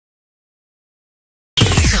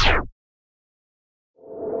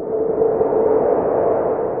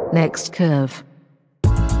Next Curve.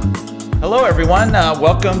 Hello, everyone.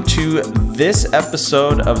 Welcome to this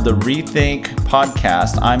episode of the Rethink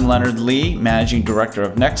podcast. I'm Leonard Lee, Managing Director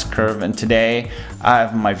of neXt Curve, and today I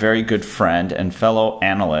have my very good friend and fellow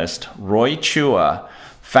analyst, Roy Chua,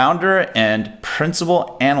 founder and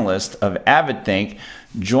principal analyst of AvidThink,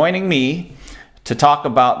 joining me to talk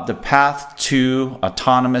about the path to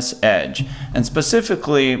autonomous edge. And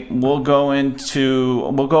specifically, we'll go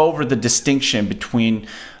over the distinction between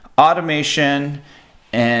automation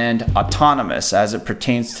and autonomous as it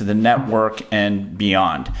pertains to the network and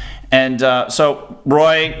beyond. And so,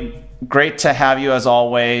 Roy, great to have you as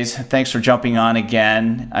always. Thanks for jumping on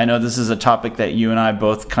again. I know this is a topic that you and I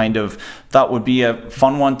both kind of thought would be a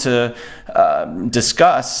fun one to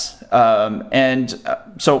discuss.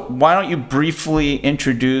 So why don't you briefly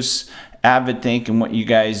introduce AvidThink and what you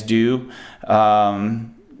guys do,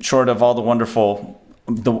 short of all the wonderful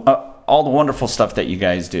stuff that you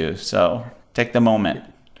guys do. So take the moment.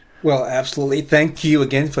 Well, absolutely. Thank you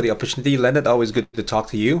again for the opportunity, Leonard. Always good to talk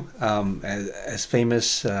to you, as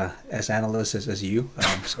famous as analysts as you.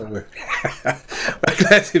 So we're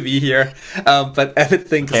glad to be here. But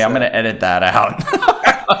AvidThink. Okay, I'm going to edit that out.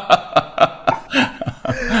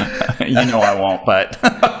 You know I won't, but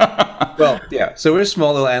well, yeah. So we're a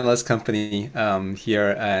small little analyst company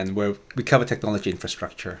here, and we cover technology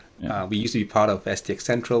infrastructure. Yeah. We used to be part of STX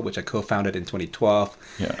Central, which I co-founded in 2012.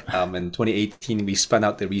 Yeah. In 2018, we spun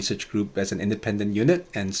out the research group as an independent unit,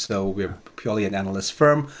 and so we're purely an analyst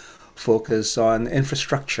firm focused on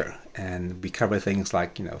infrastructure, and we cover things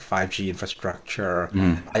like 5G infrastructure,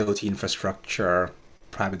 IoT infrastructure,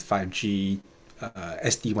 private 5G.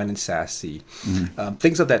 SD-WAN and SASE,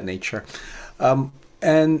 things of that nature.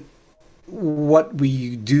 And what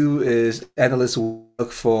we do is analysts work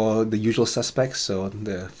for the usual suspects, so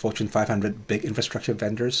the Fortune 500 big infrastructure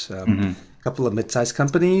vendors, a couple of mid-sized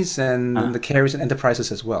companies, and the carriers and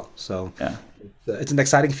enterprises as well. So it's an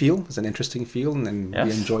exciting field, it's an interesting field, and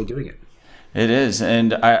we enjoy doing it. It is,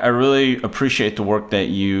 and I really appreciate the work that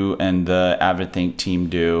you and the AvidThink team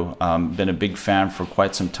do. Been a big fan for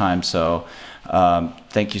quite some time, so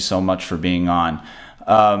thank you so much for being on.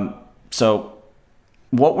 So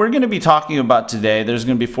what we're going to be talking about today, there's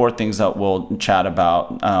going to be four things that we'll chat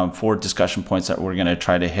about, four discussion points that we're going to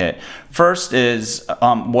try to hit. First is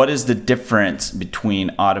what is the difference between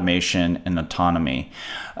automation and autonomy?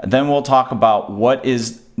 Then we'll talk about what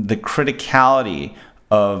is the criticality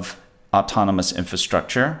of autonomous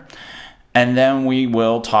infrastructure. And then we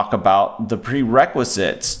will talk about the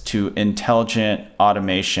prerequisites to intelligent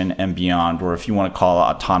automation and beyond, or if you want to call it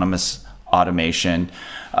autonomous automation.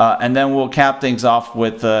 And then we'll cap things off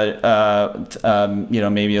with maybe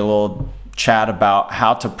a little chat about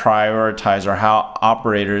how to prioritize, or how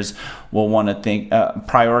operators will want to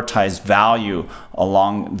prioritize value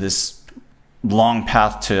along this long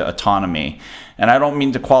path to autonomy. And I don't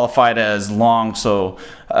mean to qualify it as long so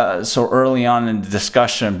early on in the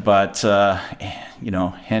discussion, but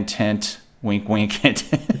hint, hint, wink, wink, hint.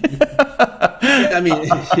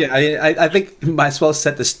 I think might as well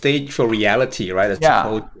set the stage for reality, right?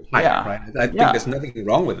 Right? I think there's nothing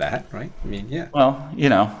wrong with that, right? Well,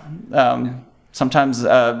 sometimes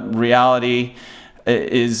reality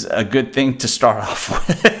is a good thing to start off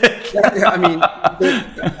with.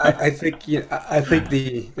 I think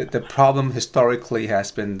the problem historically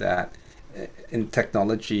has been that in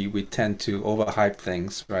technology we tend to overhype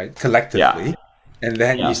things, right? Collectively, and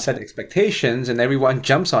then you set expectations, and everyone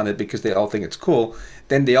jumps on it because they all think it's cool.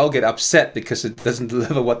 Then they all get upset because it doesn't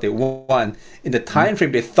deliver what they want in the time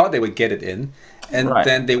frame they thought they would get it in, and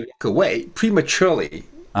then they walk away prematurely.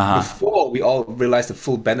 Before we all realize the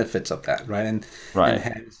full benefits of that, right? And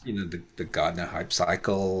hence, the Gartner hype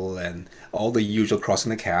cycle and all the usual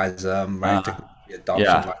crossing the chasm, right? Technology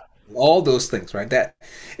adoption, all those things, right? That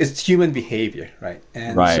is human behavior, right?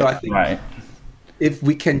 And so I think if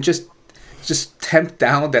we can just temp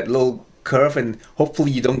down that little curve, and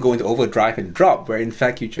hopefully you don't go into overdrive and drop, where in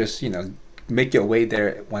fact you just make your way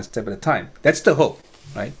there one step at a time. That's the hope,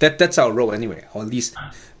 right? That's our role anyway, or at least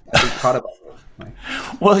I think part of it.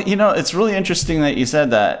 Well, it's really interesting that you said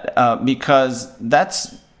that because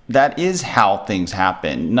that is how things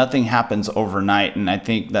happen. Nothing happens overnight, and I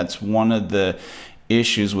think that's one of the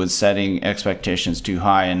issues with setting expectations too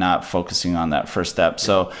high and not focusing on that first step.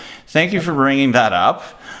 So thank you for bringing that up.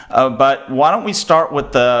 But why don't we start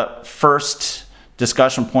with the first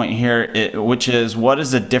discussion point here, which is what is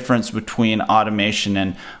the difference between automation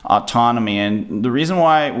and autonomy? And the reason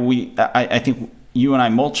why I think you and I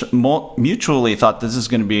mutually thought this is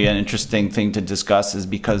going to be an interesting thing to discuss is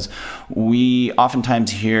because we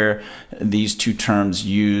oftentimes hear these two terms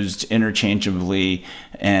used interchangeably,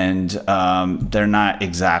 and they're not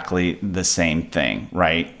exactly the same thing,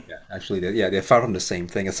 right? Yeah, actually, they're far from the same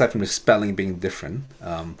thing, aside from the spelling being different.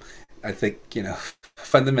 I think,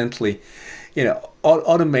 fundamentally,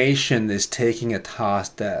 automation is taking a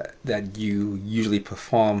task that you usually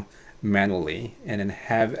perform manually, and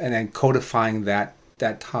then codifying that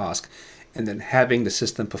task, and then having the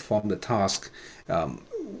system perform the task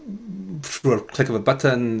through a click of a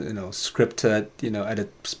button, scripted, at a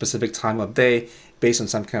specific time of day based on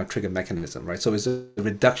some kind of trigger mechanism, right? So it's a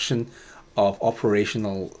reduction of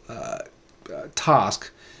operational task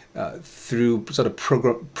through sort of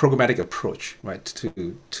programmatic approach, right,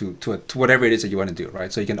 to whatever it is that you want to do,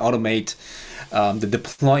 right? So you can automate the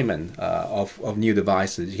deployment of new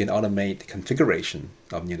devices. You can automate the configuration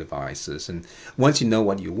of new devices, and once you know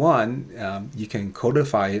what you want, you can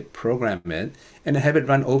codify it, program it, and have it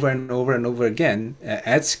run over and over and over again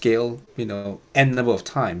at scale, n number of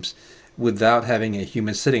times, without having a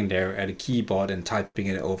human sitting there at a keyboard and typing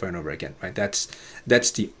it over and over again, right? That's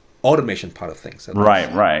the automation part of things.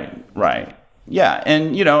 Right. Yeah,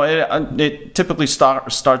 and it typically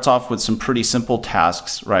starts off with some pretty simple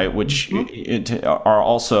tasks, right, which are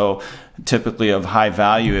also typically of high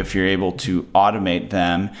value if you're able to automate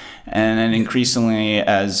them, and then increasingly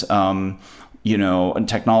as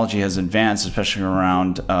technology has advanced, especially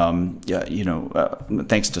around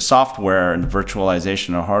thanks to software and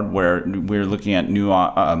virtualization of hardware, we're looking at new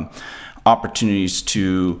opportunities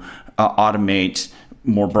to automate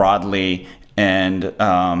more broadly and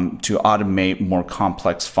to automate more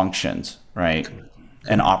complex functions, right?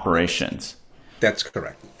 And operations. That's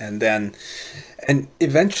correct. And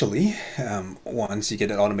eventually, once you get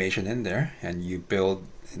an automation in there and you build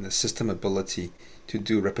in the system ability to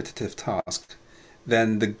do repetitive tasks,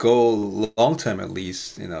 then the goal, long term at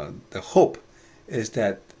least, the hope is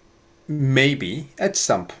that maybe at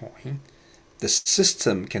some point the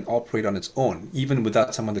system can operate on its own, even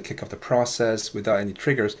without someone to kick off the process, without any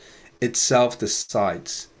triggers. It self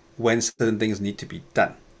decides when certain things need to be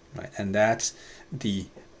done, right? And that's the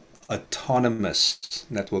autonomous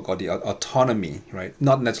network, or the autonomy, right?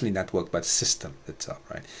 Not necessarily network, but system itself,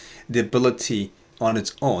 right? The ability on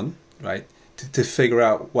its own, right, to figure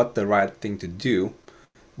out what the right thing to do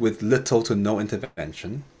with little to no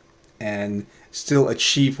intervention, and still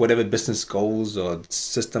achieve whatever business goals or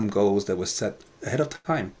system goals that were set ahead of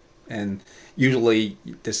time. And usually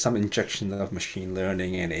there's some injection of machine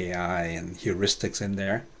learning and AI and heuristics in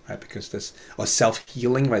there, right? Because or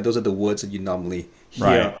self-healing, right? Those are the words that you normally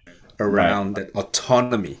hear around that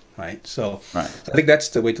autonomy, right? So I think that's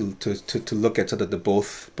the way to look at sort of the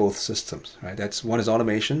both systems, right? That's one is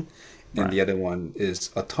automation, and the other one is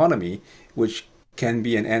autonomy, which can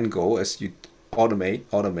be an end goal as you automate,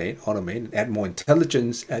 and add more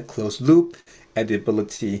intelligence, add closed loop, add the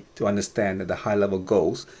ability to understand the high level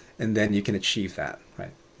goals, and then you can achieve that,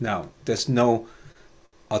 right? Now, there's no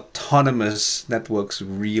autonomous networks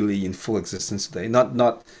really in full existence today,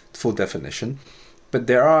 not full definition, but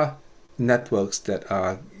there are networks that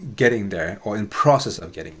are getting there or in process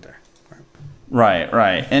of getting there.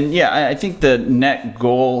 Right. And yeah, I think the net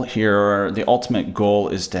goal here, or the ultimate goal,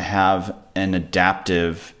 is to have an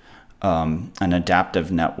adaptive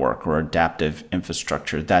network or adaptive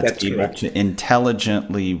infrastructure that's able to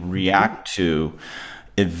intelligently react to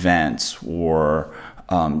events or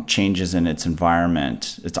changes in its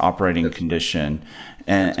environment, its operating condition,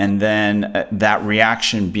 and then that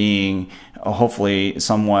reaction being hopefully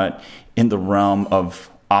somewhat in the realm of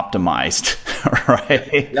optimized,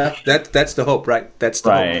 right? That's the hope, right? That's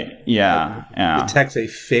the hope. Yeah. It detects a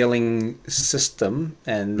failing system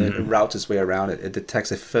and it routes its way around it. It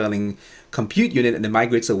detects a failing compute unit and it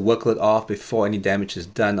migrates a workload off before any damage is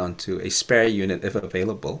done onto a spare unit if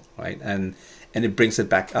available, right? And it brings it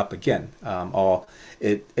back up again, or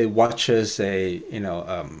it watches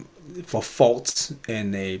for faults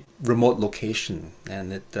in a remote location,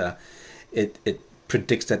 and it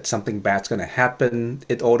predicts that something bad's going to happen.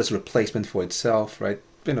 It orders replacement for itself, right?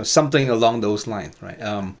 Something along those lines, right?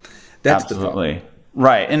 That's absolutely the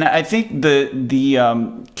right. And I think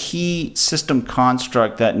the key system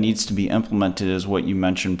construct that needs to be implemented is what you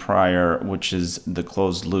mentioned prior, which is the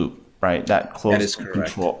closed loop, right? That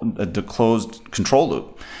the closed control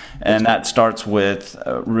loop, and that starts with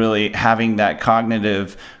really having that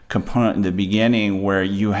cognitive component in the beginning, where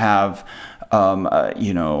you have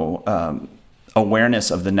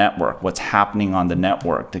awareness of the network, what's happening on the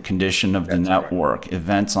network, the condition of the network,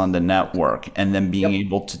 events on the network, and then being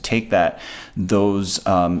able to take those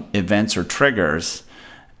events or triggers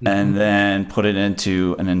and then put it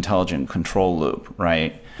into an intelligent control loop,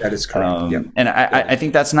 right? That is correct. And I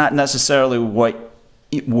think that's not necessarily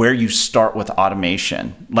where you start with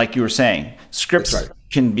automation. Like you were saying, scripts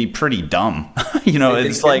can be pretty dumb.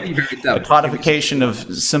 It's like a codification of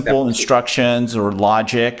simple instructions or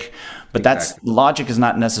logic. But logic is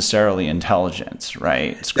not necessarily intelligence,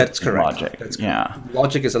 right? That's correct. Logic.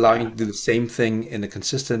 Logic is allowing you to do the same thing in a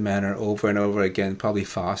consistent manner over and over again, probably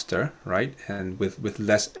faster, right? And with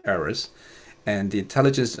less errors. And the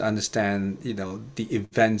intelligence to understand, the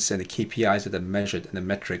events and the KPIs that are measured and the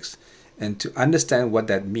metrics, and to understand what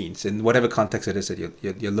that means in whatever context it is that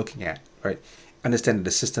you're looking at, right? Understand that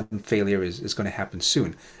the system failure is going to happen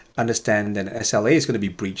soon. Understand that SLA is going to be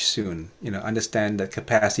breached soon. Understand that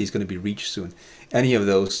capacity is going to be reached soon. Any of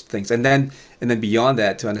those things, and then beyond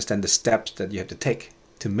that, to understand the steps that you have to take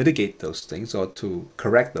to mitigate those things or to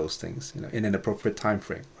correct those things, in an appropriate time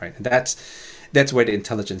frame, right? And that's where the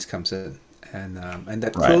intelligence comes in, and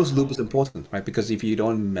that closed loop is important, right? Because if you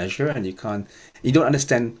don't measure and you don't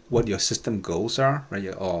understand what your system goals are,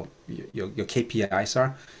 right, or your KPIs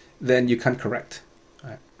are, then you can't correct.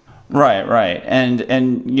 Right. And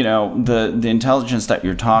the intelligence that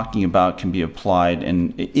you're talking about can be applied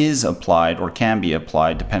and is applied or can be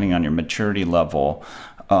applied depending on your maturity level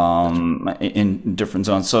in different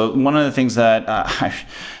zones. So one of the things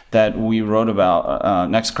that we wrote about,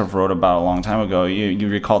 NextCurve wrote about a long time ago, you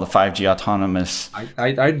recall the 5G autonomous.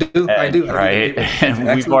 I do. Right.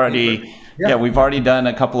 And we've already done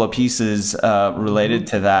a couple of pieces related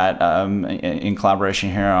to that in collaboration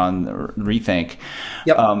here on Rethink.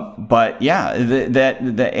 But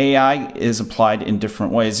the AI is applied in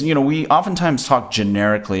different ways. We oftentimes talk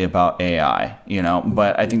generically about AI,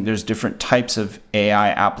 but I think there's different types of AI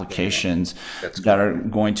applications that are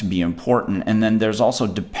going to be important. And then there's also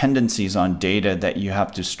dependencies on data that you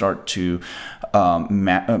have to start to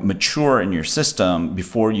mature in your system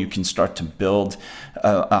before you can start to build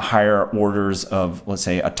a higher orders of, let's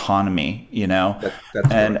say, autonomy,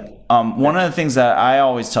 one of the things that I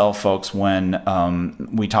always tell folks when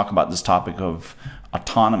we talk about this topic of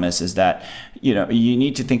autonomous is that you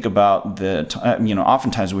need to think about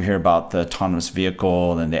oftentimes we hear about the autonomous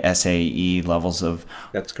vehicle and the SAE levels of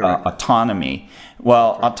autonomy.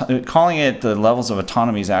 Well, calling it the levels of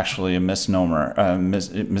autonomy is actually a misnomer,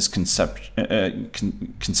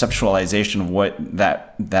 conceptualization of what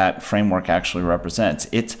that framework actually represents.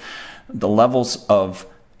 It's the levels of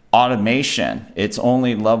automation. It's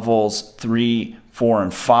only levels 3, 4,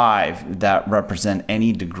 and 5 that represent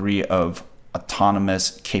any degree of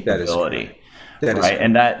autonomous capability. Right.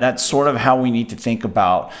 And that's sort of how we need to think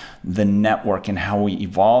about the network and how we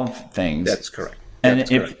evolve things. That's correct.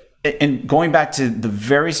 And going back to the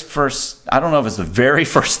very first, I don't know if it's the very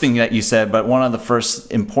first thing that you said, but one of the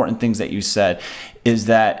first important things that you said is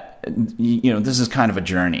that this is kind of a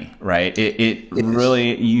journey, right? It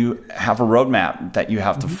really, you have a roadmap that you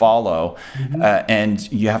have to follow,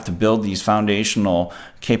 and you have to build these foundational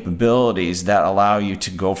capabilities that allow you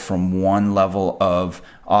to go from one level of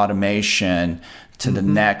automation to the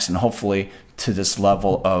next, and hopefully to this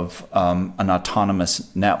level of an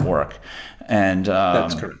autonomous network. And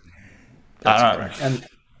that's correct. That's correct. And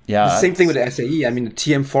the same thing with the SAE. I mean, the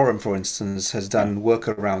TM Forum, for instance, has done work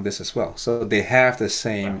around this as well. So they have the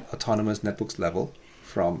same autonomous networks level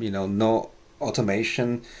from, no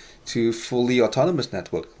automation to fully autonomous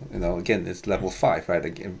network. Again, it's level 5, right?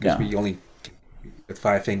 Again, because we only with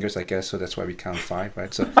 5 fingers, I guess, so that's why we count 5,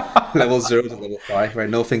 right? So level 0 to level 5, right?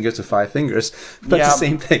 No fingers to 5 fingers. That's the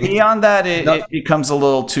same thing. Beyond that, it becomes a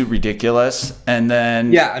little too ridiculous, and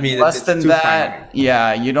then less than that,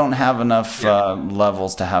 you don't have enough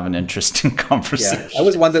levels to have an interesting conversation. I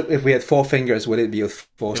always wondered if we had 4 fingers, would it be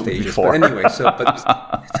 4 stages? But anyway,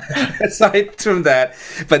 aside from that,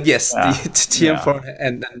 but yes, the TM4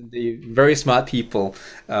 and the very smart people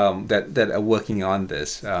that are working on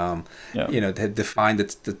this, they define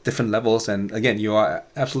the different levels. And again, you are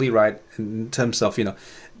absolutely right in terms of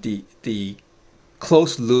the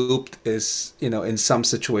closed loop is in some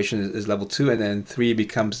situations is level 2, and then 3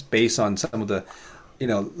 becomes based on some of the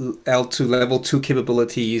L2 level 2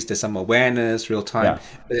 capabilities. There's some awareness, real time,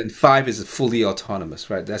 but then 5 is fully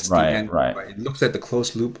autonomous, right? That's the end. Right. It looks at the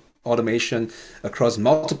closed loop automation across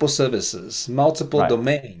multiple services, multiple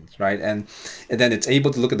domains, right? And then it's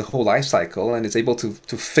able to look at the whole life cycle, and it's able to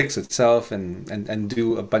fix itself and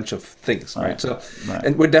do a bunch of things, right?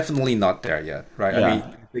 And we're definitely not there yet, right? I mean,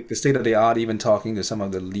 think the state of the art, even talking to some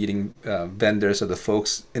of the leading vendors or the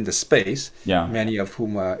folks in the space, many of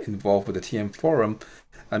whom are involved with the TM forum,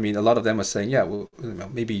 I mean, a lot of them are saying, yeah, well,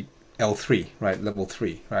 maybe L3, right? Level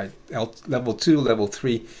 3, right? Level 2, level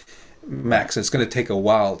 3 max. It's going to take a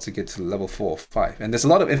while to get to level 4 or 5. And there's a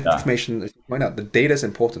lot of information, as you point out, the data is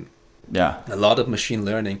important. Yeah. A lot of machine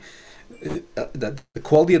learning, the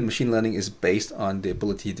quality of machine learning is based on the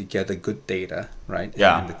ability to gather good data, right?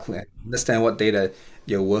 Yeah. And understand what data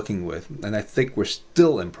you're working with. And I think we're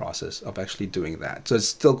still in process of actually doing that. So it's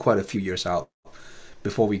still quite a few years out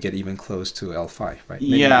before we get even close to L5, right?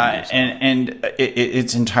 Maybe and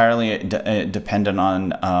it's entirely dependent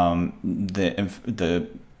on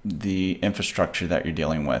the infrastructure that you're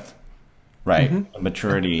dealing with, right? Mm-hmm. The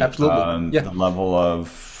maturity, absolutely, the level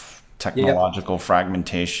of technological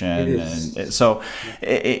fragmentation, and so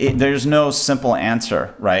there's no simple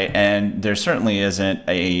answer, right? And there certainly isn't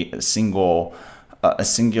a singular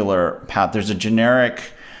path. There's a generic,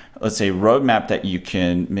 let's say, roadmap that you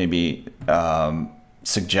can maybe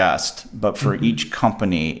suggest, but for each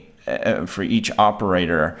company, for each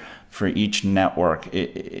operator, for each network,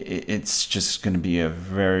 it's just going to be a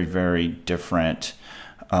very, very different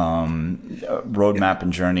roadmap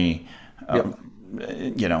and journey.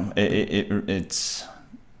 It's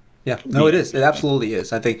it is. It absolutely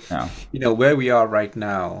is. I think where we are right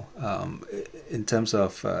now in terms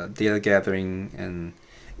of data gathering and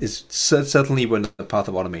is certainly we're on the path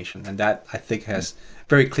of automation, and that I think has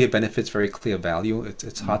very clear benefits, very clear value.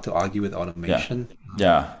 It's hard to argue with automation.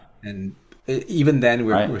 And even then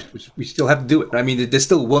we still have to do it. I mean, there's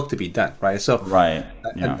still work to be done, right? So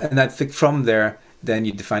and I think from there, then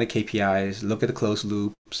you define the KPIs, look at the closed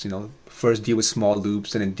loops, first deal with small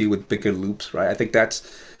loops and then deal with bigger loops, right? I think that's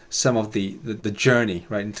some of the journey,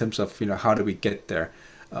 right? In terms of, how do we get there?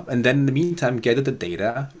 And then in the meantime, gather the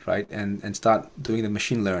data, right? And start doing the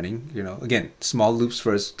machine learning, again, small loops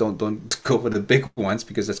first, don't go for the big ones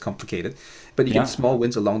because that's complicated, but you get small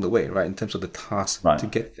wins along the way, right? In terms of the task to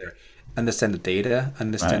get there, understand the data,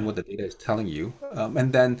 understand what the data is telling you.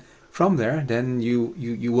 And then from there, then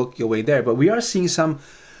you work your way there. But we are seeing some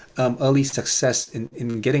early success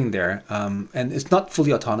in getting there. And it's not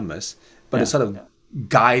fully autonomous, but it's sort of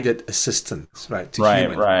guided assistance, right? To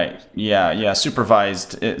humans.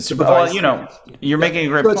 Supervised. You're making a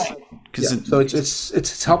great point. So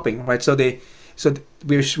it's helping, right? So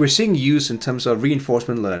we're seeing use in terms of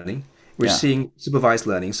reinforcement learning. We're seeing supervised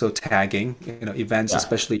learning, so tagging, events,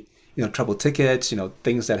 especially trouble tickets,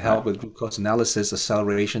 things that help with root cause analysis,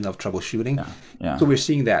 acceleration of troubleshooting. So we're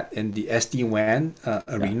seeing that in the SD-WAN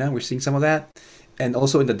arena. We're seeing some of that, and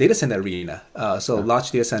also in the data center arena.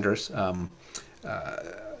 Large data centers.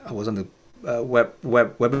 I was on the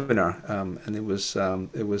webinar, and it was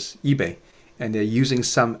eBay, and they're using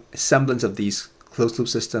some semblance of these closed loop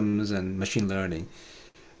systems and machine learning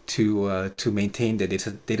to maintain the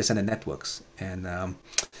data center networks, and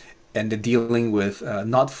they're dealing with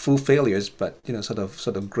not full failures, but sort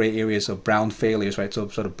of gray areas or brown failures, right? So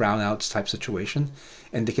sort of brownouts type situation,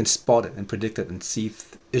 and they can spot it and predict it and see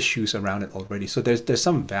issues around it already. So there's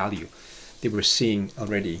some value that we're seeing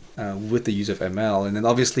already with the use of ML, and then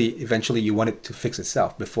obviously eventually you want it to fix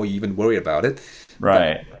itself before you even worry about it.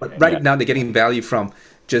 Right. But right now they're getting value from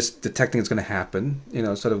just detecting it's going to happen,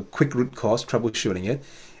 sort of quick root cause, troubleshooting it,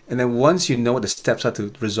 and then once you know what the steps are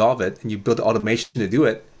to resolve it, and you build the automation to do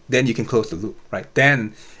it, then you can close the loop, right?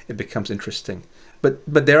 Then it becomes interesting. But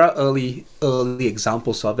there are early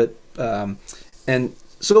examples of it, and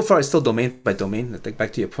so far it's still domain by domain. I think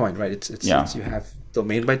back to your point, right? It's you have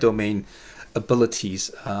domain by domain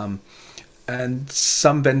abilities, and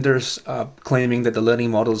some vendors are claiming that the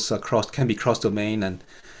learning models can be cross domain, and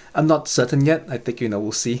I'm not certain yet. I think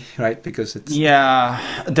we'll see, right? Because it's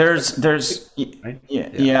there's right?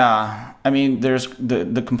 I mean, there's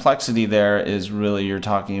the complexity there is really you're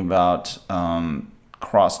talking about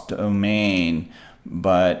cross domain,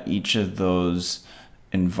 but each of those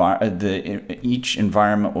each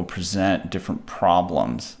environment will present different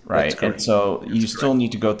problems, right? And so you still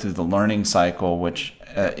need to go through the learning cycle, which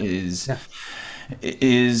is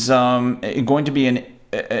going to be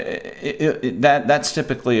that's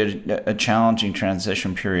typically a challenging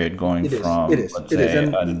transition period going from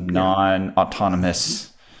a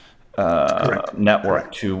non-autonomous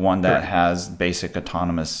network to one that has basic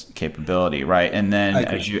autonomous capability, right? And then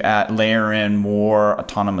as you layer in more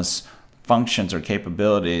autonomous functions or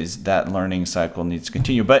capabilities, that learning cycle needs to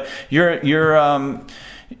continue. But you're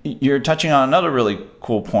touching on another really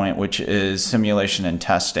cool point, which is simulation and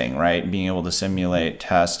testing, right? Being able to simulate,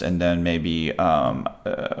 test, and then maybe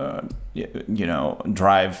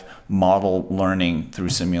drive model learning through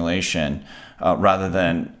simulation. rather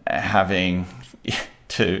than having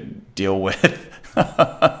to deal with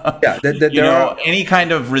any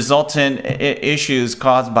kind of resultant issues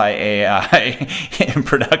caused by AI in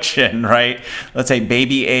production, right? Let's say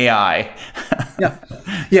baby AI.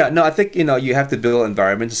 No, I think you have to build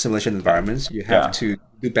environments, simulation environments. You have to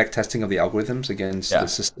do back testing of the algorithms against the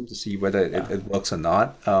system to see whether it works or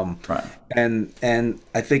not. And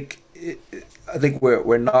I think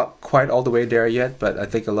we're not quite all the way there yet, but I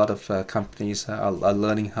think a lot of companies are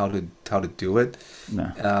learning how to do it.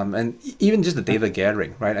 And even just the data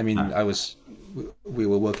gathering, right? I mean, we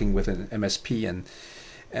were working with an MSP,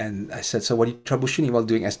 and I said, so what are you troubleshooting while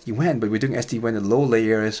doing SD-WAN? But we're doing SD-WAN at low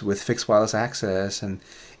layers with fixed wireless access, and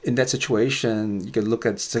in that situation, you can look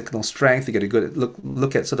at signal strength. You get a good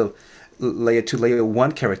look at sort of layer 2, layer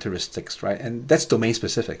 1 characteristics, right? And that's domain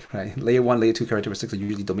specific, right? Layer 1, layer 2 characteristics are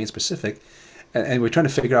usually domain specific. And we're trying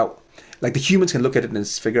to figure out, like the humans can look at it and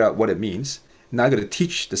figure out what it means. Now I'm going to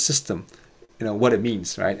teach the system, what it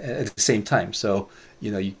means, right? At the same time. So,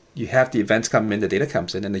 you have the events come in, the data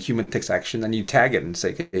comes in, and the human takes action, and you tag it and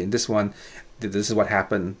say, okay, in this one, this is what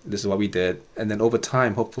happened, this is what we did. And then over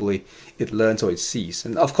time, hopefully it learns or it sees.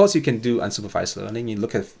 And of course you can do unsupervised learning. You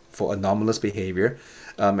look for anomalous behavior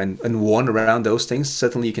and warn around those things.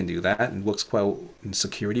 Certainly you can do that, and works quite in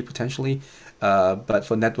security potentially. But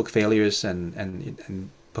for network failures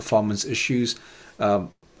and performance issues,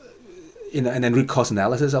 and then root cause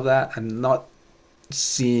analysis of that, I'm not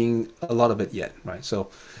seeing a lot of it yet, right? So,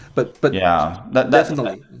 but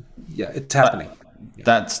definitely, it's happening.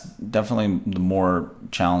 That's definitely the more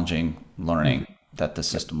challenging learning that the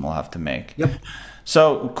system will have to make.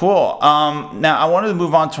 So cool. Now I wanted to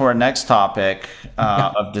move on to our next topic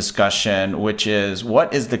of discussion, which is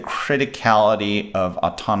what is the criticality of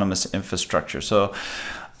autonomous infrastructure? So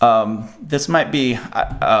this might be,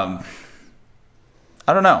 I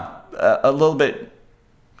don't know, a little bit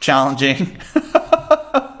challenging.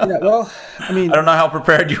 Well, I mean, I don't know how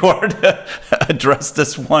prepared you are to address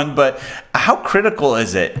this one, but how critical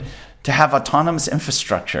is it to have autonomous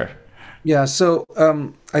infrastructure? So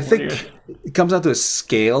I think it comes down to a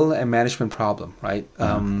scale and management problem, right?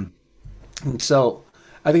 So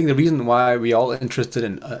I think the reason why we're all interested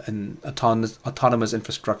in autonomous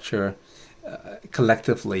infrastructure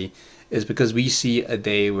collectively is because we see a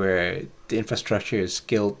day where the infrastructure is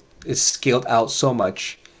scaled out so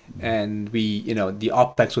much, and the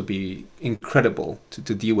OpEx would be incredible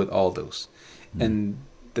to deal with all those. And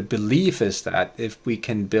the belief is that if we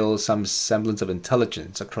can build some semblance of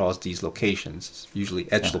intelligence across these locations,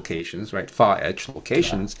 usually edge locations, right, far edge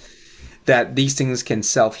locations, that these things can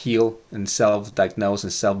self-heal and self-diagnose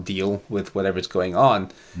and self-deal with whatever's going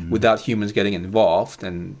on without humans getting involved,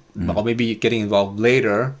 and or maybe getting involved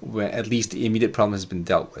later when at least the immediate problem has been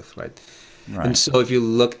dealt with, right? And so if you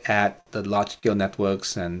look at the large-scale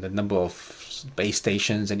networks and the number of base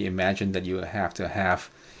stations, and you imagine that you have to have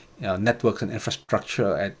networks and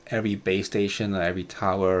infrastructure at every base station or every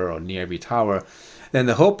tower or near every tower, then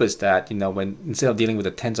the hope is that, when instead of dealing with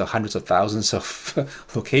the tens or hundreds of thousands of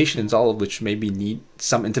locations, all of which maybe need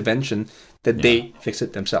some intervention, that they fix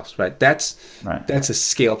it themselves, right? That's a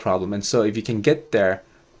scale problem. And so if you can get there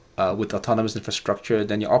with autonomous infrastructure,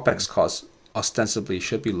 then your OpEx costs ostensibly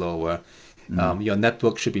should be lower. Your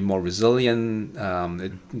network should be more resilient.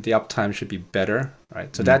 The uptime should be better,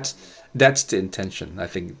 right? So that's the intention. I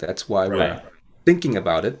think that's why we're thinking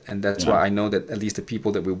about it, and that's why I know that at least the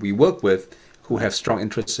people that we work with who have strong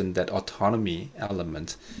interest in that autonomy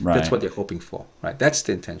element, that's what they're hoping for, right? That's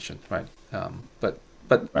the intention, right? But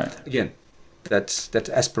again, that's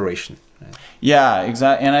aspiration. Right? Yeah,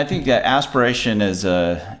 exactly. And I think that aspiration is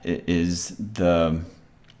the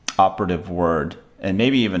operative word, and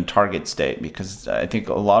maybe even target state, because I think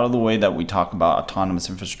a lot of the way that we talk about autonomous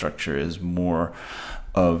infrastructure is more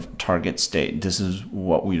of target state. This is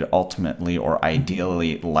what we'd ultimately or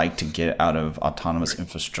ideally like to get out of autonomous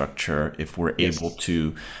infrastructure if we're able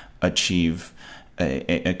to achieve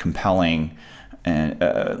a compelling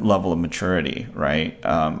level of maturity, right,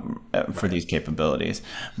 for these capabilities.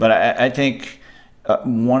 But I think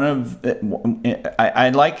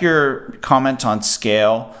I like your comment on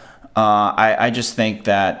scale. I just think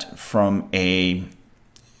that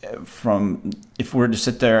if we're to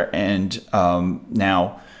sit there and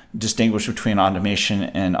now distinguish between automation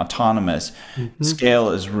and autonomous, scale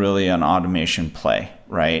is really an automation play,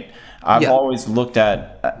 right? I've always looked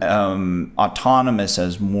at autonomous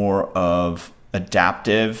as more of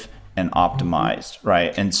adaptive and optimized,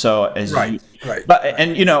 right? And so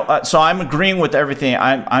so I'm agreeing with everything.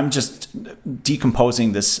 I'm just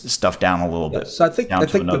decomposing this stuff down a little bit. So I think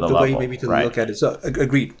the way maybe to look at it. So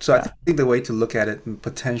agreed. So I think the way to look at it, and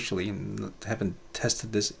potentially, and haven't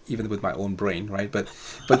tested this even with my own brain, right? But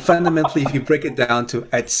fundamentally, if you break it down to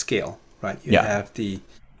at scale, right? You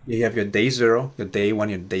have your day 0, your day 1,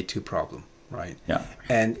 your day 2 problem, right? Yeah.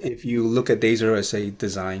 And if you look at day 0 as say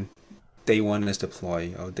design, day 1 as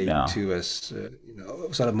deploy, or day 2 as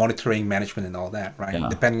sort of monitoring, management, and all that, right? Yeah.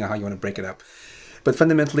 Depending on how you want to break it up. But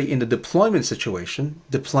fundamentally, in the deployment situation,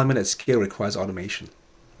 deployment at scale requires automation,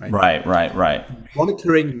 right? Right.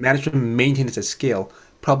 Monitoring, management, maintenance at scale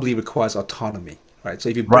probably requires autonomy, right? So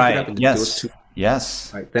if you break it up into those two,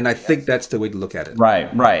 right, then I think that's the way to look at it. Right.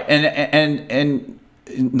 And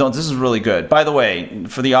no, this is really good. By the way,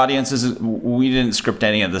 for the audience, we didn't script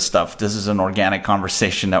any of this stuff. This is an organic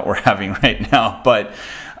conversation that we're having right now. But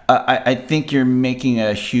I think you're making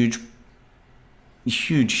a huge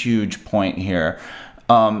point here,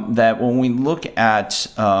 that when we look at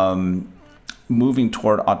moving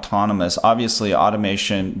toward autonomous, obviously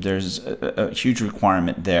automation, there's a huge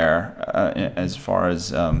requirement there as far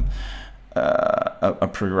as a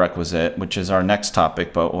prerequisite, which is our next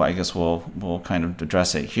topic, but I guess we'll kind of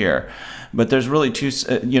address it here. But there's really two,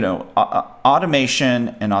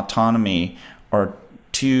 automation and autonomy are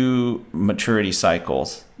two maturity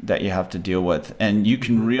cycles that you have to deal with, and you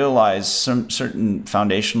can realize some certain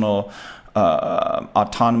foundational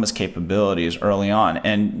autonomous capabilities early on.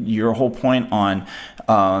 And your whole point on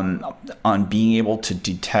being able to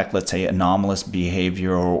detect, let's say, anomalous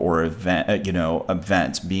behavior or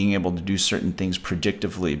events, being able to do certain things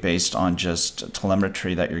predictively based on just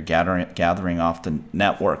telemetry that you're gathering off the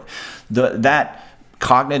network, that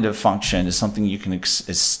cognitive function is something you can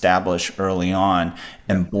establish early on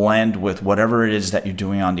and blend with whatever it is that you're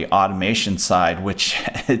doing on the automation side, which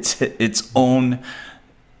it's its own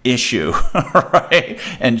issue, right,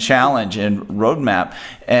 and challenge and roadmap.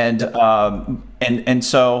 And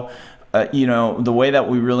so the way that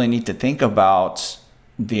we really need to think about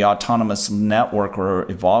the autonomous network or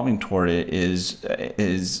evolving toward it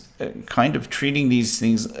is kind of treating these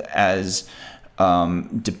things as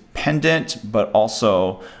dependent, but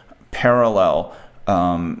also parallel,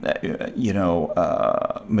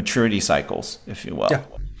 maturity cycles, if you will.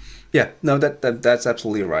 Yeah, no, that's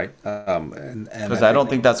absolutely right. Because I don't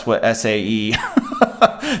think that's what SAE,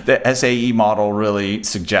 the SAE model really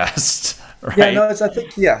suggests, right? Yeah, no, I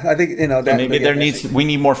think that maybe we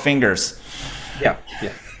need more fingers. Yeah.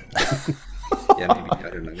 Yeah, maybe, I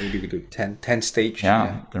don't know. Maybe we do 10 stage.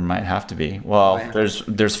 Yeah, there might have to be. Well,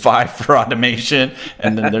 there's 5 for automation,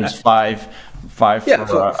 and then there's five for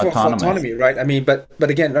autonomy, right? I mean, but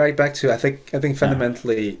again, right back to I think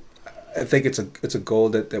fundamentally, I think it's a goal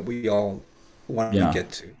that we all want to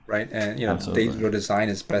get to, right? And day 0 design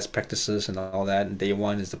is best practices and all that, and day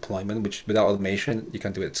 1 is deployment, which without automation you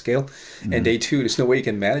can't do it at scale. And day 2, there's no way you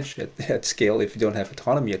can manage it at scale if you don't have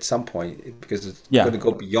autonomy at some point, because it's going to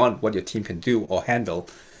go beyond what your team can do or handle.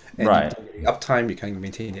 And uptime, you can't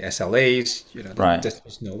maintain the SLAs. There's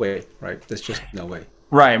just no way, right? There's just no way.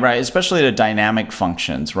 Right. Especially the dynamic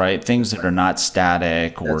functions, right? Things that are not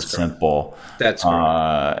static or simple. That's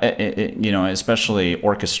correct. Especially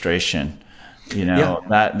orchestration.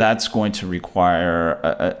 That's going to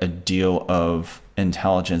require a deal of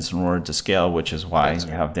intelligence in order to scale, which is why you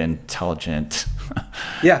have the intelligent.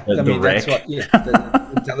 That's what.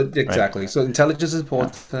 Exactly. Right. So intelligence is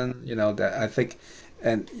important. That I think,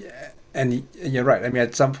 and you're right. I mean,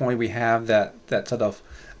 at some point we have that sort of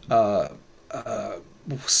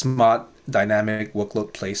smart dynamic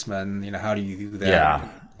workload placement. How do you do that?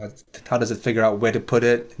 How does it figure out where to put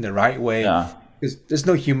it in the right way? Because there's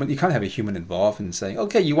no human, you can't have a human involved in saying,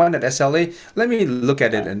 okay, you want that SLA? Let me look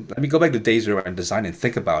at it and let me go back to day 0 and design and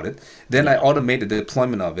think about it. Then I automate the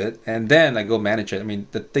deployment of it, and then I go manage it. I mean,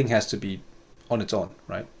 the thing has to be on its own,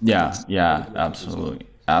 right? Absolutely.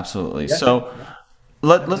 Yeah. So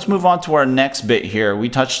let's move on to our next bit here. We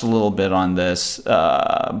touched a little bit on this,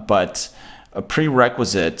 but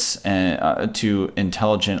prerequisites to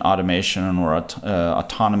intelligent automation or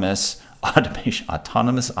autonomous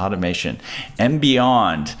automation and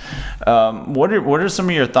beyond. What are some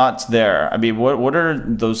of your thoughts there? I mean, what are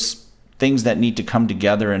those things that need to come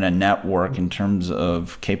together in a network in terms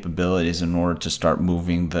of capabilities in order to start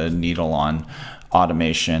moving the needle on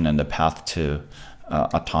automation and the path to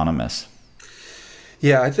autonomous?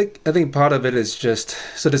 Yeah, I think part of it is just,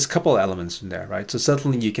 so there's a couple elements in there, right? So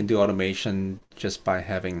certainly you can do automation just by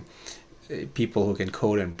having people who can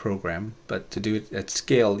code and program, but to do it at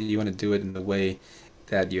scale, you want to do it in the way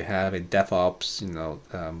that you have a DevOps,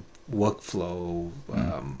 workflow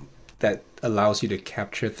that allows you to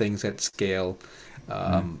capture things at scale,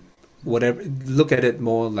 whatever, look at it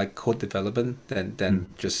more like code development than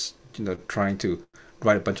just trying to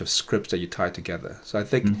write a bunch of scripts that you tie together. So I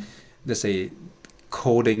think there's a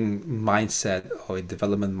coding mindset or a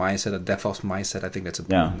development mindset, a DevOps mindset. I think that's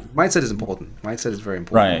important. Yeah. Mindset is important. Mindset is very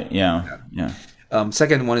important. Right. Yeah.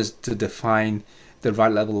 Second one is to define the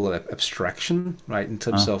right level of abstraction, right? In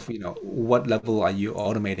terms of what level are you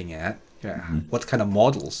automating at? Yeah. What kind of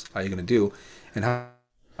models are you going to do, and how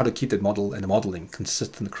to keep the model and the modeling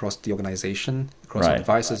consistent across the organization, across your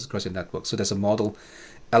devices, across your network. So there's a model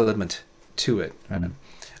element to it. Right?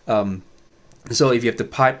 So if you have the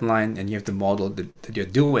pipeline and you have the model that you're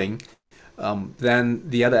doing, then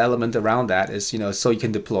the other element around that is, so you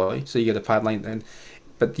can deploy. So you get a pipeline,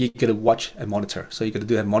 but you got to watch and monitor. So you got to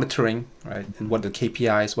do that monitoring, right? And what the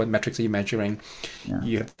KPIs, what metrics are you measuring? Yeah.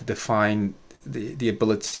 You have to define the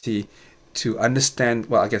ability to understand.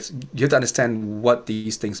 Well, I guess you have to understand what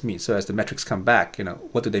these things mean. So as the metrics come back,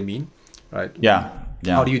 what do they mean, right? Yeah.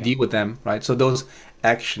 How do you deal with them, right? So those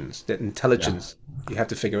actions, that intelligence, you have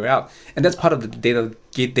to figure out, and that's part of the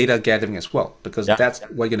data gathering as well, because that's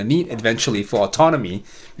what you're going to need eventually for autonomy.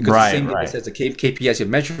 Because the same data sets, the KPIs you're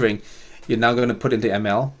measuring, you're now going to put into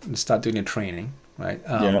ML and start doing your training, right?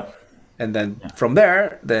 And then from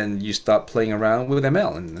there, then you start playing around with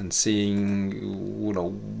ML and seeing,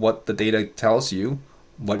 what the data tells you,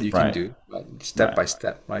 what you can do, step by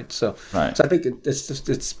step, right? So I think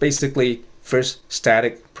it's basically first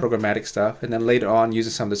static programmatic stuff, and then later on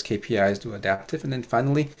using some of those KPIs to adaptive, and then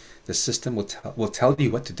finally the system will tell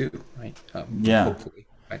you what to do, right? Hopefully,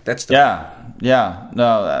 right? That's the No,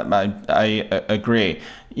 I agree.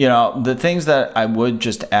 The things that I would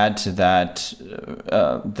just add to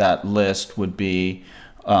that list would be,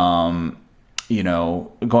 going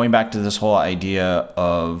back to this whole idea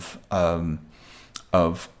of the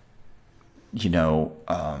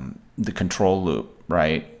control loop,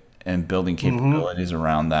 right? And building capabilities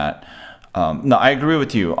around that. No, I agree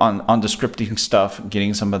with you on the scripting stuff,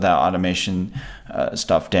 getting some of that automation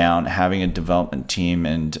stuff down, having a development team,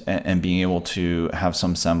 and being able to have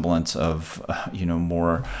some semblance of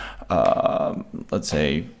more let's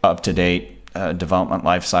say up-to-date development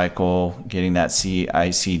lifecycle, getting that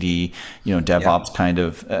CI/CD DevOps kind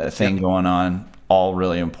of thing going on. All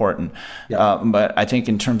really important. But I think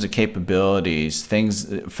in terms of capabilities,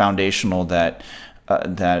 things foundational that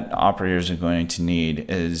operators are going to need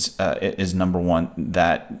is number one,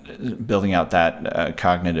 that building out that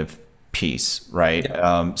cognitive piece, right?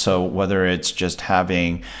 So whether it's just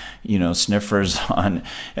having sniffers on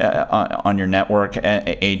your network,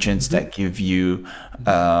 agents that give you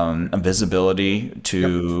a visibility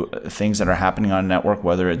to things that are happening on a network,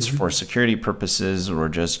 whether it's for security purposes or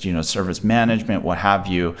just service management, what have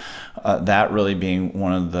you, that really being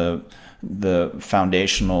one of the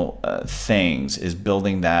foundational things is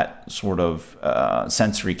building that sort of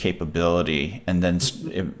sensory capability, and then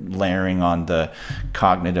layering on the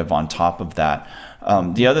cognitive on top of that.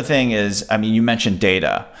 The other thing is, you mentioned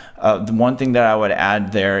data. The one thing that I would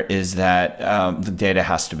add there is that the data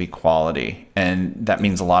has to be quality, and that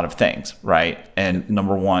means a lot of things, right? And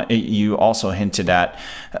number one, you also hinted at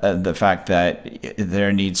the fact that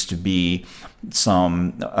there needs to be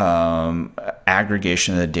some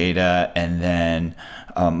aggregation of the data, and then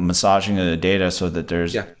massaging of the data so that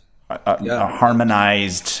there's a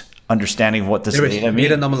harmonized understanding of what this data means.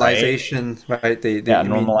 Data normalization, right? They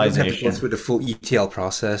normalization. have to go through the full ETL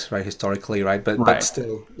process, right? Historically, right? But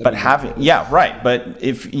still. But But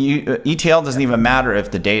if ETL doesn't even matter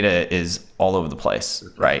if the data is all over the place,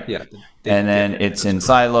 right? Yeah. And then it's in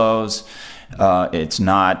silos. It's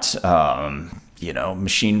not.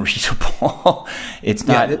 Machine readable. It's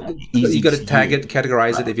not easy. You got to tag it,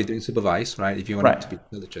 categorize it if you're doing supervised, right? If you want it to be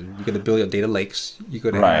intelligent, you got to build your data lakes. You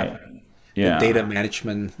got to have the data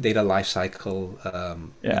management, data lifecycle.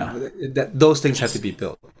 Those things have to be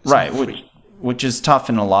built. Right, which is tough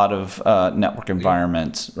in a lot of network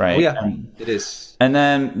environments, right? Oh, yeah, it is. And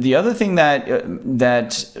then the other thing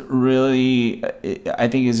that really I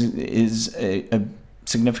think is a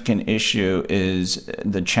significant issue is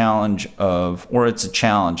the challenge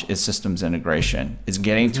is systems integration. Is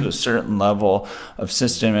getting to a certain level of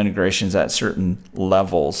system integrations at certain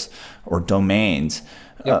levels or domains,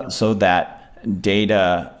 so that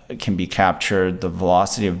data can be captured, the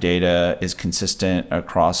velocity of data is consistent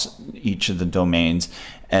across each of the domains,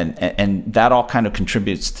 and that all kind of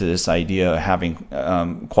contributes to this idea of having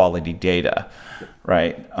quality data.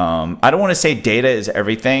 right? I don't want to say data is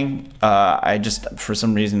everything. I just, for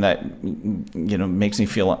some reason, that makes me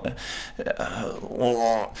feel.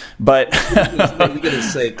 But you're gonna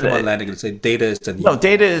say, come on, Landon, you're gonna say data is the no,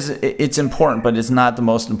 data it's important, but it's not the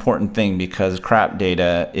most important thing because crap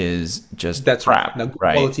data is just crap. Now,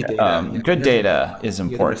 right? Quality data, Good data is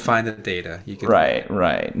important. You can refine the data. You can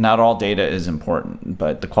Right. Not all data is important,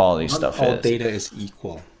 but the quality stuff is. All data is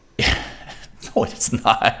equal. No, it's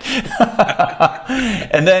not.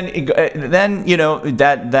 And then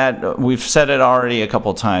that we've said it already a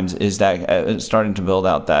couple of times is that starting to build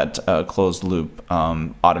out that closed loop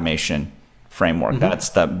automation framework. That's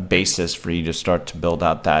the basis for you to start to build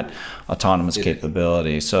out that autonomous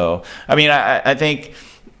capability. So, I mean, I think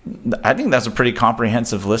that's a pretty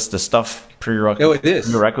comprehensive list of stuff,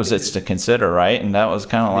 prerequisites to consider, right? And that was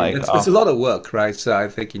kind of like it's a lot of work, right? So I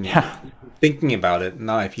think thinking about it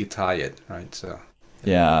now, if you tie it, right? So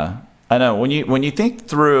yeah, I know when you think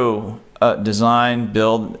through design,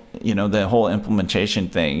 build, the whole implementation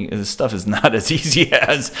thing, this stuff is not as easy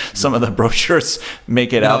as some of the brochures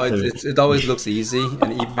make it out. It always looks easy,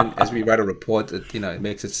 and even as we write a report, it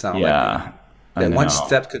makes it sound like that one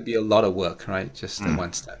step could be a lot of work, right? Just the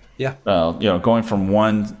one step. Yeah. Well, going from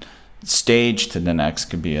one stage to the next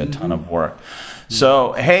could be a ton of work.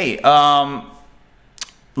 So hey,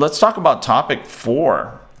 let's talk about topic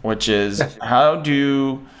 4, which is how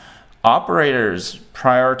do operators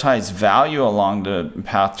prioritize value along the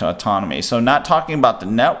path to autonomy? So not talking about the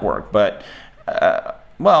network, but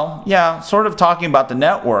sort of talking about the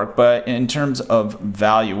network, but in terms of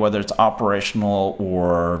value, whether it's operational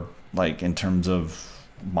or like in terms of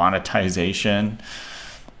monetization,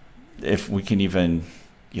 if we can even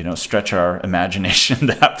stretch our imagination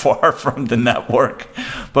that far from the network.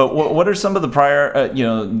 But what are some of the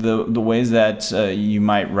the ways that you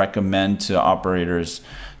might recommend to operators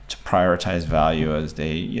to prioritize value as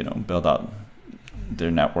they, build out their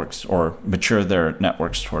networks or mature their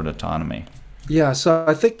networks toward autonomy? Yeah, so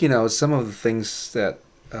I think, some of the things that,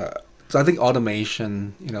 so I think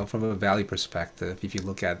automation, from a value perspective, if you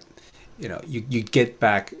look at, you get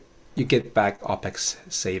back OpEx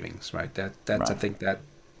savings, right? That's I think that.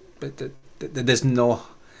 But there's no,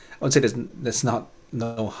 I would say there's not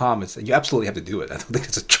no harm. It's you absolutely have to do it. I don't think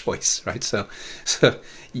it's a choice, right? So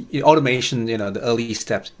automation, the early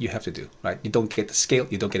steps you have to do, right? You don't get the scale,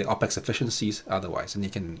 you don't get the OpEx efficiencies otherwise, and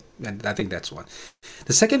I think that's one.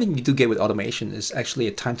 The second thing you do get with automation is actually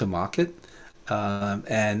a time to market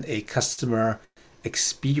and a customer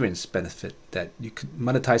experience benefit that you could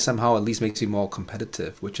monetize somehow, at least makes you more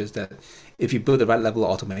competitive, which is that if you build the right level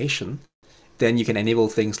of automation, then you can enable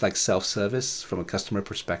things like self-service from a customer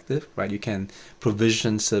perspective, right? You can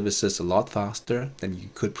provision services a lot faster than you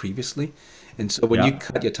could previously. And so when you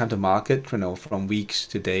cut your time to market, from weeks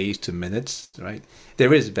to days to minutes, right?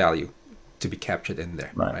 There is value to be captured in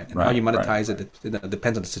there, right? And how you monetize it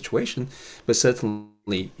depends on the situation, but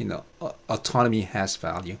certainly, autonomy has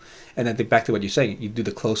value. And I think back to what you're saying, you do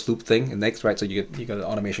the closed loop thing, and next, right? So you got the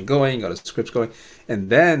automation going, you got the scripts going,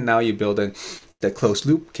 and then now you build in the closed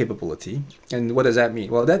loop capability. And what does that mean?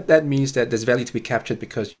 Well, that means that there's value to be captured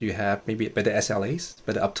because you have maybe better SLAs,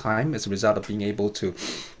 better uptime as a result of being able to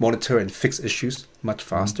monitor and fix issues much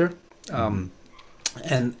faster.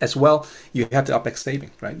 And as well, you have the OpEx saving,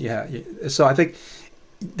 right? Yeah. So I think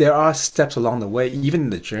there are steps along the way, even in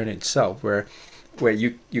the journey itself, where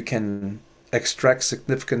you can extract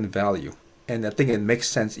significant value. And I think it makes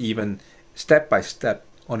sense even step by step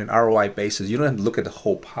on an ROI basis. You don't have to look at the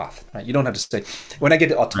whole path, right? You don't have to say, when I get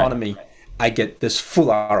the autonomy, I get this full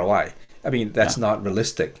ROI. I mean, that's not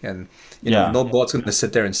realistic. And no bot's going to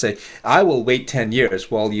sit there and say, I will wait 10 years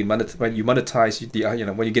while when you monetize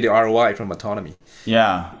the, when you get the ROI from autonomy.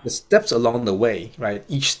 Yeah. The steps along the way, right?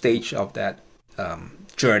 Each stage of that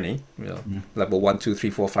journey, level 1, 2, 3,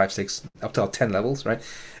 4, 5, 6, up to 10 levels, right?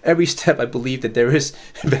 Every step, I believe that there is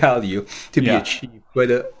value to be achieved,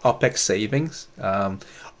 whether OpEx savings,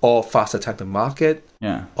 or faster time to market,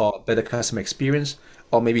 or better customer experience,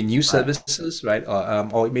 or maybe new services, right?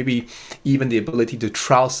 Or maybe even the ability to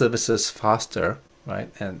trial services faster,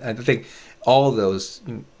 right? And I think all those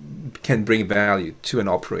can bring value to an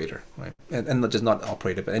operator, right? And not just not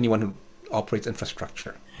operator, but anyone who operates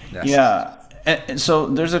infrastructure. Yeah. And so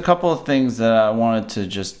there's a couple of things that I wanted to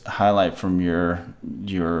just highlight from your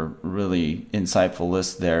really insightful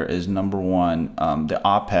list there is number one, the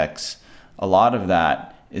OpEx, a lot of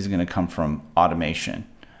that is going to come from automation.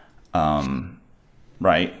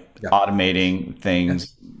 right? Yeah. Automating things,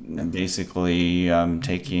 basically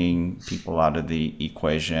taking people out of the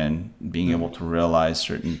equation, being able to realize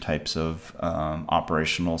certain types of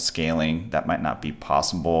operational scaling that might not be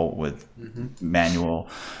possible with manual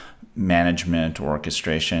management or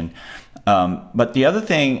orchestration. But the other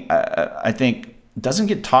thing I think doesn't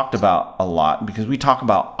get talked about a lot, because we talk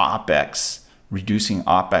about OpEx, reducing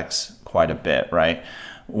OpEx quite a bit, right?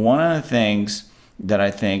 One of the things that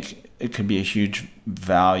I think it could be a huge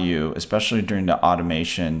value, especially during the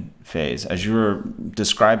automation phase, as you were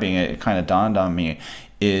describing it, it kind of dawned on me,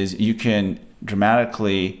 is you can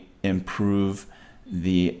dramatically improve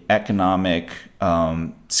the economic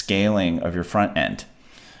scaling of your front end.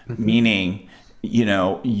 Meaning,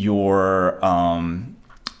 your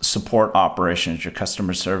support operations, your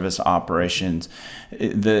customer service operations,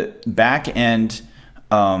 the back end.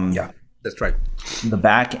 Yeah, that's right. The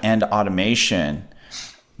back end automation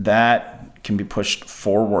that can be pushed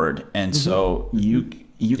forward, and so you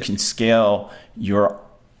can scale your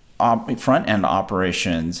front end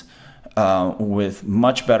operations with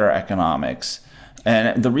much better economics.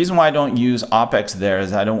 And the reason why I don't use OpEx there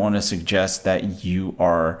is I don't want to suggest that you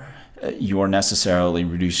are necessarily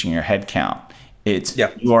reducing your headcount. It's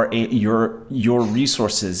your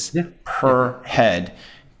resources per head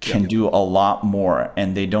can do a lot more,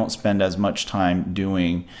 and they don't spend as much time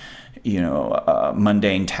doing,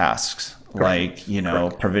 mundane tasks like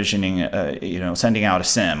provisioning, sending out a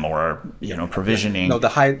SIM or provisioning a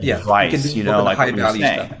device. Like high value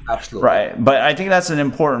stuff. Absolutely right. But I think that's an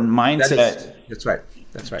important mindset. That's right.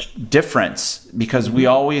 That's right. Difference, because we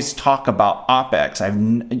always talk about OpEx.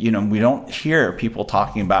 We don't hear people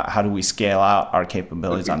talking about how do we scale out our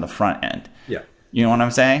capabilities on the front end. Yeah. You know what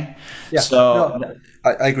I'm saying? Yeah. So no,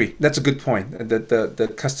 I agree. That's a good point.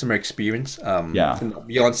 The customer experience,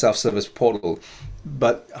 beyond self-service portal,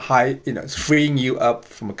 but it's freeing you up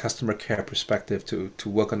from a customer care perspective to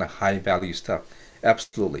work on the high value stuff.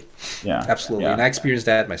 Absolutely. Yeah. Absolutely. Yeah. And I experienced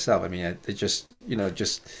that myself. I mean, it just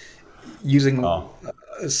using a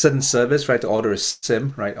certain service, right, to order a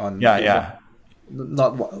SIM, right, on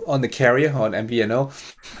not on the carrier, on MVNO,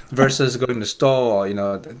 versus going to the store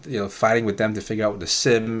or fighting with them to figure out the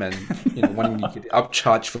SIM, and when you get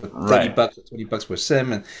upcharged for $30 or $20 per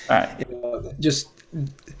SIM, and just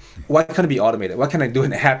why can't it be automated? Why can't I do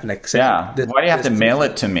an app and why do you have to mail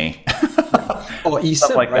it to me? Or eSIM,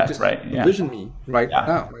 stuff like right? that, Just right? provision me right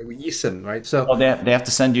now, right? With eSIM, right? So they have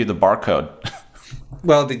to send you the barcode.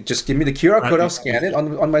 Well, they just give me the QR code. I'll scan it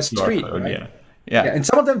on my street. Code, right? Yeah. And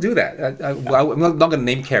some of them do that. I'm not going to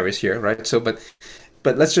name carriers here, right? So, but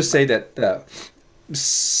let's just say that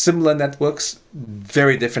similar networks,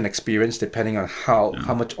 very different experience depending on how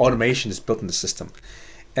much automation is built in the system.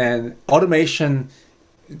 And automation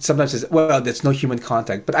sometimes is, well, there's no human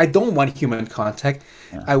contact, but I don't want human contact.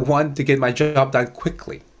 Yeah. I want to get my job done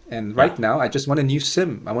quickly. And right now, I just want a new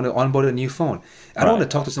SIM. I want to onboard a new phone. I don't want to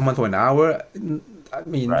talk to someone for an hour. I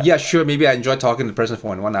mean, yeah, sure, maybe I enjoy talking to the person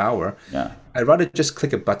for 1 hour. Yeah. I'd rather just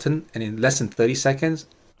click a button and in less than 30 seconds,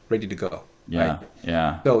 ready to go. Yeah, right?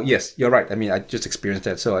 yeah. So, yes, you're right. I mean, I just experienced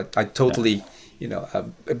that. So I totally,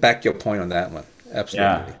 back your point on that one.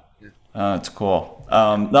 Absolutely. Yeah. That's cool.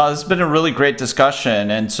 No, this has been a really great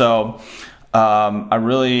discussion. And so I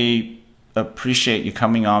really appreciate you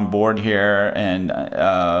coming on board here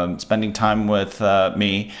and spending time with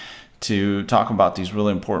me to talk about these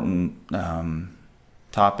really important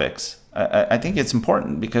topics. I think it's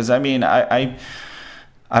important because I've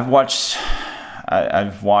watched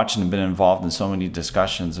and been involved in so many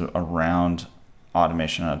discussions around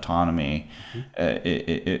automation and autonomy. Mm-hmm.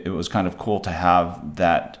 It was kind of cool to have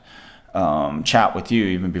that chat with you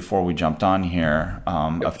even before we jumped on here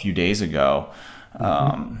a few days ago.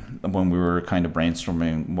 When we were kind of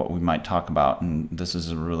brainstorming what we might talk about, and this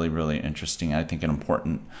is a really, really interesting, I think, an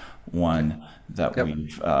important one that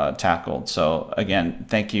we've tackled. So again,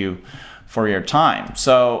 thank you for your time.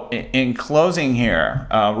 So in closing here,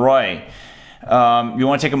 Roy, you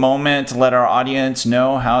want to take a moment to let our audience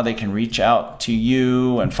know how they can reach out to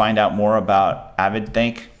you and find out more about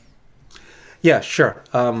AvidThink? Yeah, sure.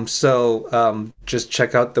 Just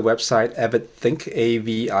check out the website AvidThink,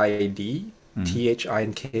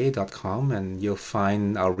 AvidThink.com, and you'll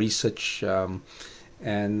find our research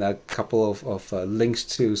and a couple of links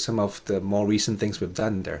to some of the more recent things we've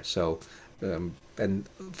done there. So, and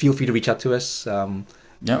feel free to reach out to us. We'll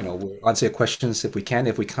answer your questions if we can.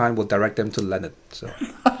 If we can't, we'll direct them to Leonard. So.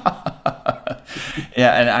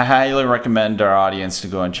 Yeah, and I highly recommend our audience to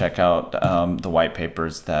go and check out the white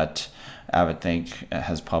papers that AvidThink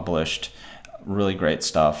has published. Really great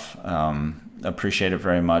stuff. Appreciate it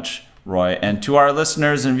very much. Roy. And to our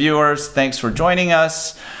listeners and viewers, thanks for joining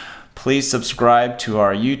us. Please subscribe to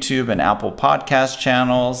our YouTube and Apple Podcast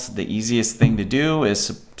channels. The easiest thing to do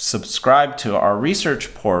is subscribe to our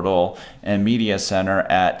research portal and media center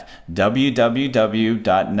at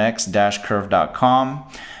www.next-curve.com.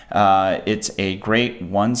 It's a great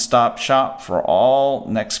one-stop shop for all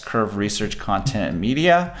NeXt Curve research content and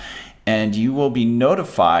media, and you will be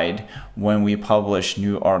notified when we publish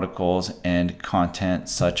new articles and content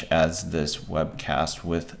such as this webcast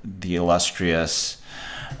with the illustrious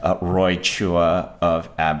Roy Chua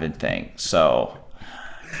of AvidThink. So,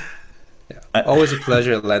 always a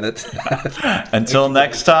pleasure, Leonard. Until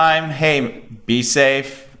next time, hey, be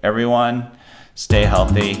safe, everyone. Stay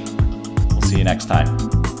healthy. We'll see you next time.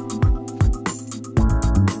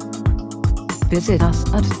 Visit us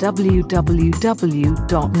at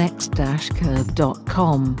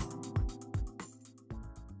www.next-curve.com.